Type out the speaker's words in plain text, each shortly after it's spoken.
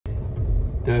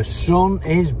The sun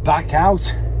is back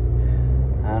out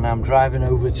and I'm driving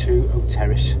over to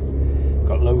terrace.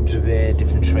 Got loads of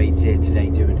different trades here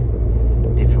today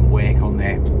doing different work on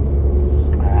there.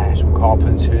 Some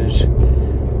carpenters,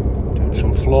 doing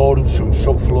some flooring, some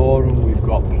subflooring. We've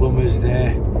got plumbers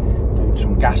there doing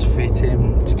some gas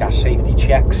fitting, gas safety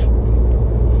checks.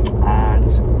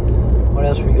 And what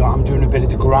else we got? I'm doing a bit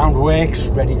of the groundworks,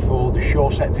 ready for the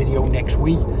shore set video next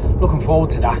week. Looking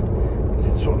forward to that.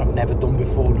 It's something I've never done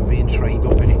before and I'm being trained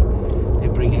up in it.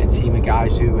 They're bringing a team of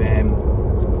guys who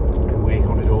work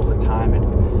on it all the time and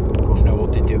of course know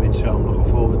what they're doing, so I'm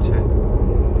looking forward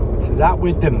to that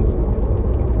with them.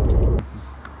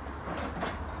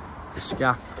 The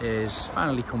scaff is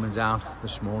finally coming down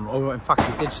this morning. Oh, in fact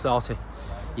we did start it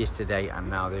yesterday and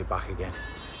now they're back again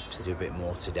to do a bit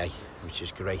more today, which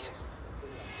is great.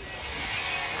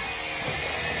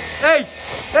 Hey,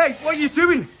 what are you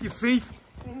doing, you thief?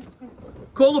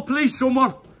 Call the police,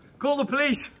 someone. Call the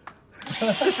police.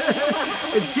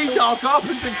 It's Keith our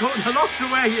carpenter cutting the locks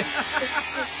away.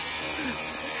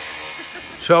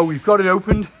 So we've got it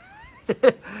opened.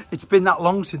 It's been that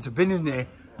long since I've been in there.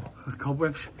 The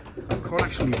cobwebs. I can't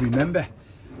actually remember.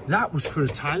 That was for a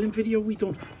tiling video we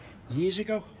done years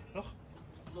ago. Look.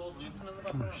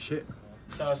 Oh shit.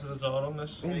 Oh,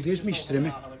 there's me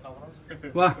streaming.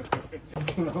 What?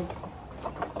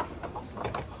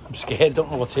 I'm scared, don't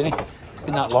know what's in it. It's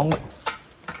been that long.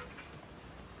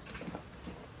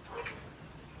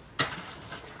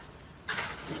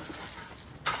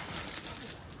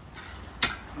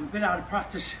 I'm a bit out of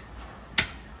practice.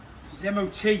 It's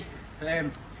MOT,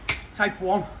 type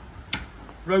 1,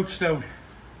 roadstone.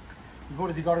 We've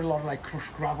already got a lot of like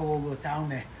crushed gravel all the way down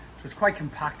there. So it's quite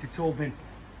compact, it's all been,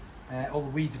 all the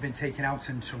weeds have been taken out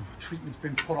and some treatment's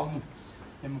been put on them.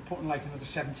 Then we're putting like another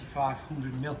 75,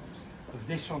 100 mil of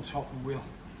this on top and we'll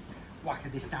whack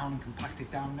this down and compact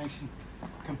it down nice and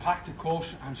compact of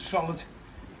course and solid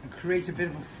and create a bit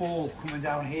of a fall coming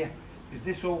down here because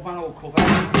this old manhole cover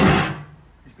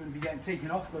is going to be getting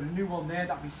taken off. Got a new one there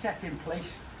that we set in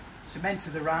place,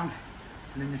 cemented around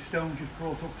and then the stone just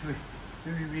brought up to it.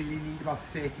 We really need about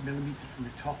 30 millimeters from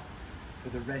the top for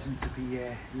the resin to be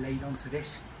laid onto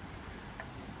this.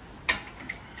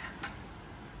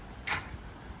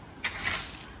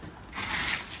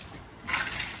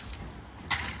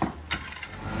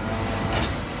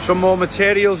 Some more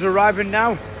materials arriving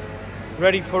now,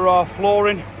 ready for our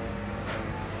flooring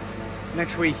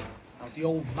next week. Now, the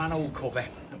old manhole cover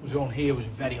that was on here was a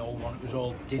very old one. It was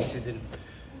all dinted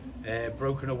and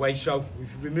broken away, so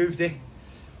we've removed it.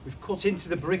 We've cut into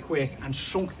the brickwork and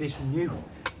sunk this new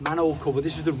manhole cover.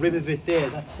 This is the rim of it there.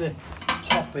 That's the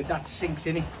top bit that sinks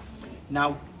in it.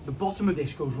 Now, the bottom of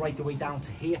this goes right the way down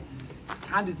to here. It's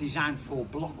kind of designed for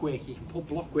block work. You can put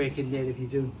block work in there if you're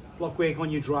doing block work on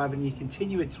your drive and you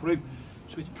continue it through.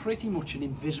 So it's pretty much an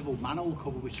invisible manhole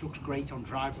cover, which looks great on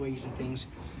driveways and things.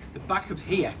 The back of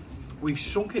here, we've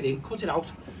sunk it in, cut it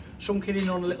out, sunk it in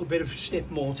on a little bit of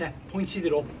stiff mortar, pointed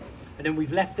it up, and then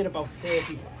we've left it about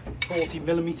 40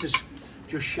 millimeters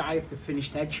just shy of the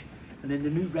finished edge. And then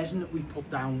the new resin that we put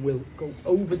down will go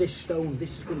over this stone.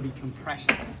 This is going to be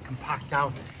compressed and packed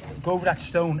down. It'll go over that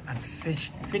stone and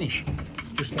finish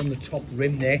just on the top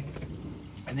rim there.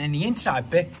 And then the inside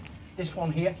bit, this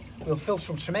one here, we'll fill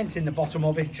some cement in the bottom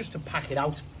of it just to pack it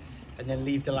out and then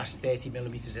leave the last 30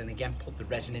 millimeters and again put the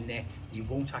resin in there. You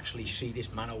won't actually see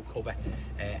this manhole cover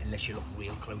unless you look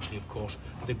real closely, of course.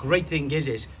 But the great thing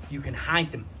is you can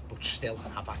hide them but still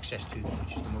have access to them,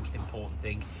 which is the most important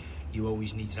thing. You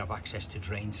always need to have access to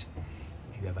drains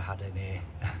if you ever had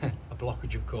a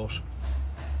blockage, of course.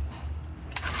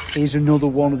 Here's another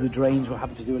one of the drains we're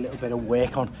having to do a little bit of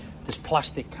work on. There's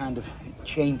plastic kind of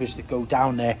chambers that go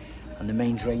down there and the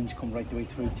main drains come right the way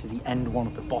through to the end one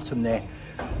at the bottom there.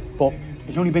 But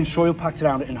it's only been soil packed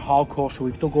around it in hardcore, so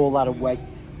we've dug all that away,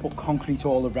 put concrete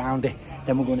all around it.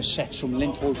 Then we're going to set some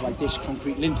lintels like this,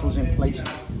 concrete lintels in place,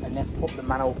 and then put the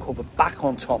manhole cover back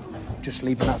on top, just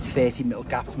leaving that 30 mil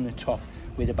gap from the top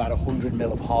with about 100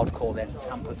 mil of hardcore then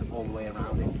tampered all the way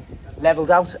around it. Levelled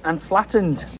out and flattened.